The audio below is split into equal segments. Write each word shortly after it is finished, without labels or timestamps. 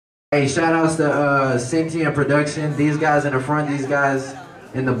Hey, shout outs to Sentient Production. These guys in the front, these guys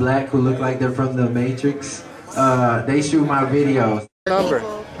in the black who look like they're from the Matrix. They shoot my videos. Number.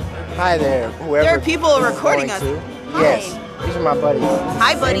 Hi there. Whoever there are people recording us. Hi. Yes, these are my buddies.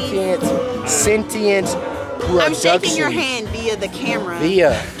 Hi, buddy. Sentient Production. I'm shaking your hand via the camera.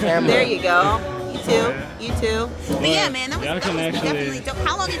 Via camera. There you go. You too. But yeah, man, that was definitely dope.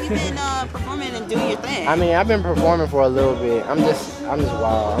 How long have you been performing and doing your thing? I mean, I've been performing for a little bit. I'm just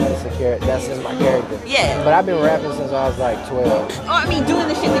wild. I'm just a character. That's just my character. Yeah. But I've been rapping since I was like 12. Oh, I mean, doing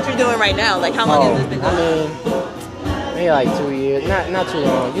the shit that you're doing right now. Like, how long has this been going on? I mean, maybe like 2 years. Not too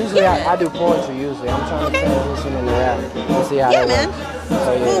long. Usually, I do poetry. Usually, I'm trying to transition into rap. We'll see how that works.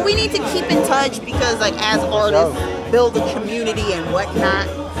 So, yeah. Well, we need to keep in touch because, like, as artists, build a community and whatnot.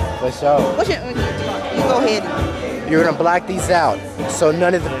 For sure. What's your, you go ahead. You're gonna block these out so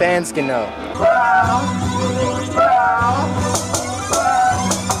none of the fans can know.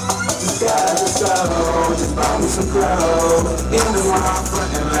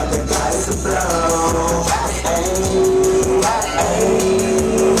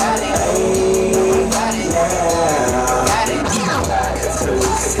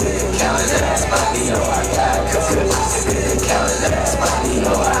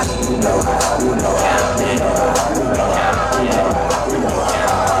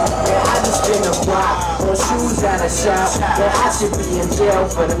 Shoes at a shop, but I should be in jail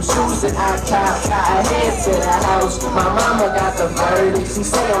for them shoes that I cop. I head to the house, my mama got the verdict. She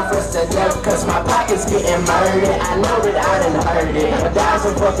said I'm fresh to death cause my pocket's getting murdered. I know that I done heard it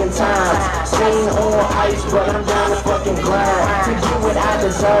 1,000 fucking times. Stain on ice, but I'm down to fucking grind to get what I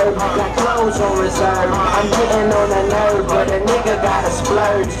deserve. Got clothes on reserve. I'm getting on a nerve, but a nigga gotta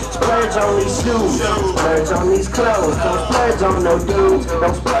splurge. Splurge on these shoes, splurge on these clothes. Don't splurge on no dudes,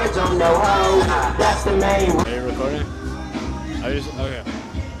 don't splurge on no hoes. That's the main. Are you recording? Okay.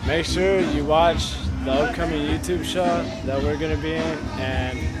 Make sure you watch the upcoming YouTube show that we're gonna be in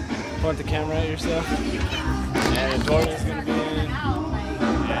and point the camera at yourself. And Jordan's gonna be in.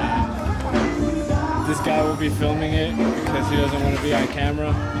 And this guy will be filming it because he doesn't want to be on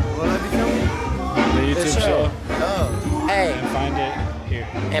camera. Will I be filming? The YouTube show. Oh. Hey. And find it here.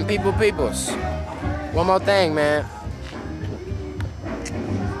 And peoples. One more thing, man.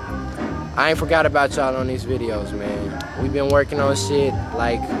 I ain't forgot about y'all on these videos, man. We've been working on shit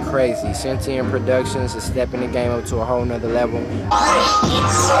like crazy. Sentient Productions is stepping the game up to a whole nother level.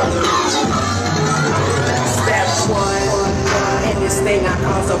 Step one, and this thing I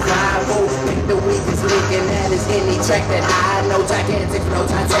call survival. The weakest link in that is any track that I know. Gigantic flow,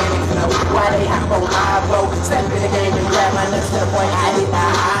 Titanic flow. Why they hop on live low? Step in the game and grab my nuts to the point I hit my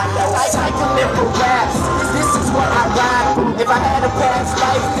high low. I type to live for raps. This is what I ride for. If I had a past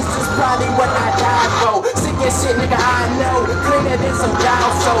life, this is probably what I died for. Sick as shit, nigga, I know. Cleaner than some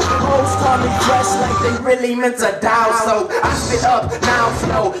dial soap. Hoes call me fresh like they really meant to dial soap. I spit up, now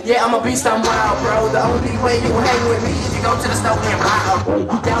flow. Yeah, I'm a beast, I'm wild, bro. The only way you hang with me is you go to the store and buy a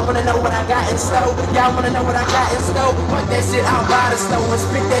boat. Y'all wanna know what I got in store? Y'all wanna know what I got in store? Put that shit out by the stove and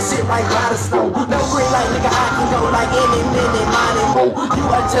spit that shit right by the stove. No green light, nigga, I can go like any minute, mining move. You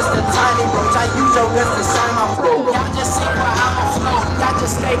are just a tiny roach. I use your guts to shine my flow. Y'all just see where I'ma flow. Y'all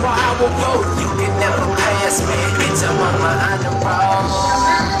just stay where I will go. You can never pass me. Bitch, I'm on my underworld.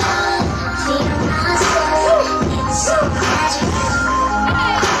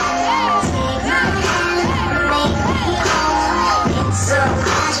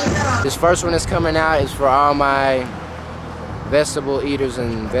 This first one that's coming out is for all my vegetable eaters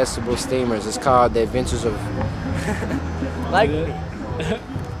and vegetable steamers. It's called The Adventures of... like me.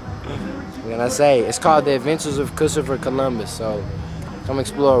 What can I say? It's called The Adventures of Christopher Columbus, so come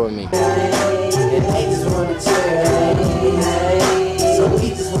explore with me.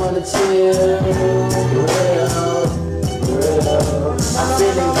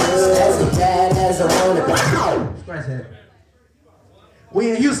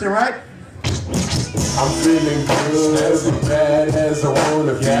 We in Houston, right? I'm feeling good, as bad as I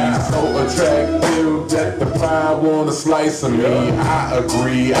wanna be. So attractive that the pride wanna slice of me. I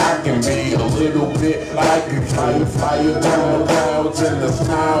agree, I can be a little bit like a fire down clouds and the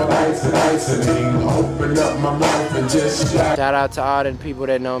smile nights and icing. Open up my mouth and just shout out to all the people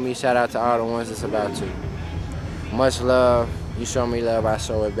that know me. Shout out to all the ones that's about to. Much love. You show me love, I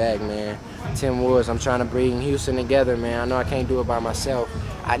show it back, man. Tim Woods, I'm trying to bring Houston together, man. I know I can't do it by myself.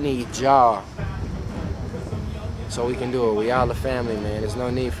 I need y'all so we can do it. We all a family, man. There's no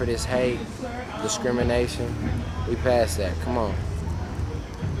need for this hate, discrimination. We past that. Come on.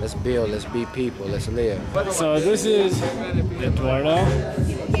 Let's build. Let's be people. Let's live. So this is the Dwurtle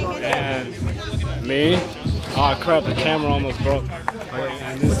and me. Oh crap, the camera almost broke.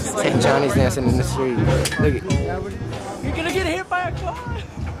 Hey, Johnny's dancing in the street. Look at. You're gonna get hit by a car.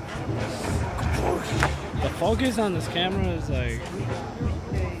 The focus on this camera is like.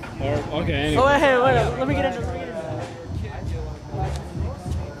 Okay, anyway. Oh, hey, wait, let me get in.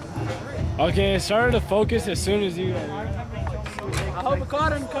 Okay, it started to focus as soon as you. I hope the car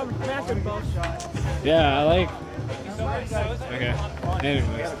didn't come matching both. Yeah, I like. Okay.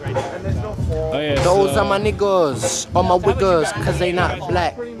 Anyways. Oh yeah. Those are my niggas, or my wiggers, cause they not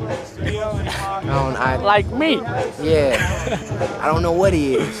black. Like me. Yeah. I don't know what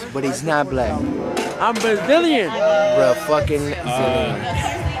he is, but he's not black. I'm Brazilian. Bruh, fucking Brazilian.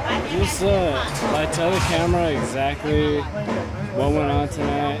 Just like tell the camera exactly what went on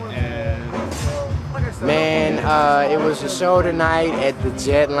tonight and. Man, it was a show tonight at the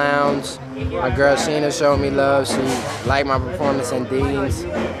Jet Lounge. My girl Shina showed me love. She liked my performance in Dean's,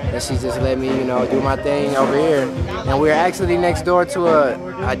 and she just let me, you know, do my thing over here. And we're actually next door to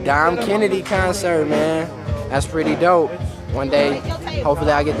a Dom Kennedy concert, man. That's pretty dope. One day,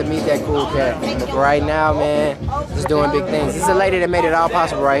 hopefully I get to meet that cool cat. But for right now, man, just doing big things. This is a lady that made it all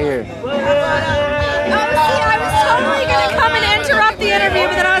possible right here. I was totally gonna come and interrupt the interview,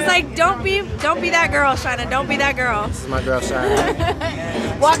 but then I was like, don't be that girl, Shina. Don't be that girl. This is my girl,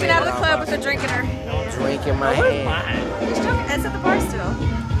 Shina. Walking out of the club with a drink in her. Drink in my hand. It's at the bar still.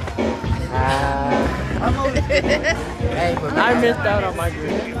 Hey, I missed out on my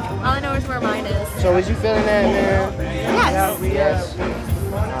drink. All I know is where mine is. So was you feeling that, man? Yes.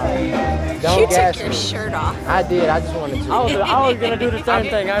 Don't You gas took your me. shirt off. I did. I just wanted to. I was gonna do the same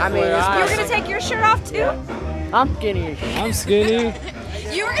thing. I mean, You were gonna take your shirt off too? I'm skinny. I'm skinny.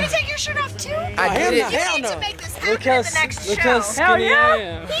 You were gonna take your shirt off too? I did it. You need to make this happen Look at how, the next look show. how skinny I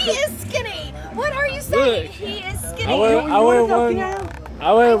am. He is skinny. What are you saying? Look. He is skinny. I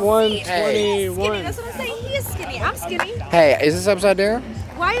wear 121. Skinny. That's what I'm saying. He is skinny. I'm skinny. Hey, is this upside down?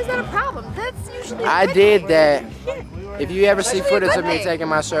 Why is that a problem? That's usually. I did that. If you ever see footage of me taking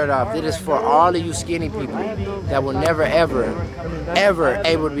my shirt off, it is for all of you skinny people that will never, ever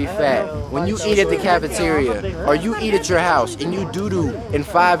able to be fat. When you eat at the cafeteria or you eat at your house and you doo-doo in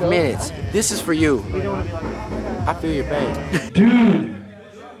 5 minutes, this is for you. I feel your pain. Dude,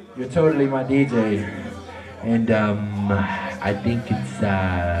 you're totally my DJ. And I think it's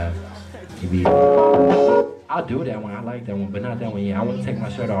maybe I'll do that one. I like that one, but not that one yet. I want to take my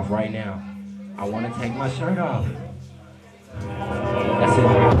shirt off right now. I want to take my shirt off. That's it.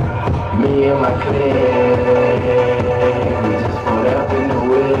 Me and my clique, we just pulled up in the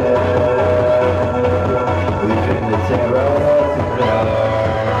wheel. We finna tear up the club,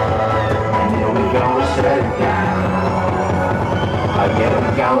 and then we gon' shut it down. Again, we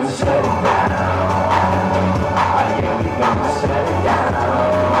gon' shut it down. Again, we gon' shut it down.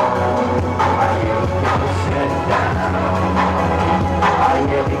 Again, we gon' shut it down.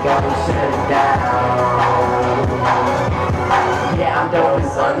 Again, we gon' shut it down. Yeah, I'm dope,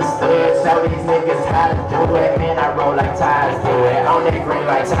 misunderstood. Show these niggas how to do it. Man, I roll like tires do it. On that green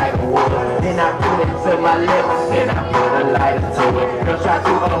like Tiger Wood. Then I put it to my lips. Then I put a lighter to it. Don't try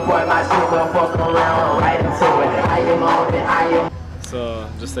to avoid my shit, but fuck around right into it. I am on it, I am. So,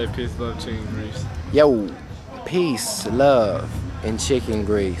 just say peace, love, chicken grease. Yo, peace, love, and chicken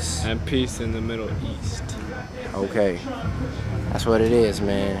grease. And peace in the Middle East. Okay. That's what it is,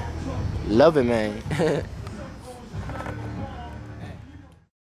 man. Love it, man.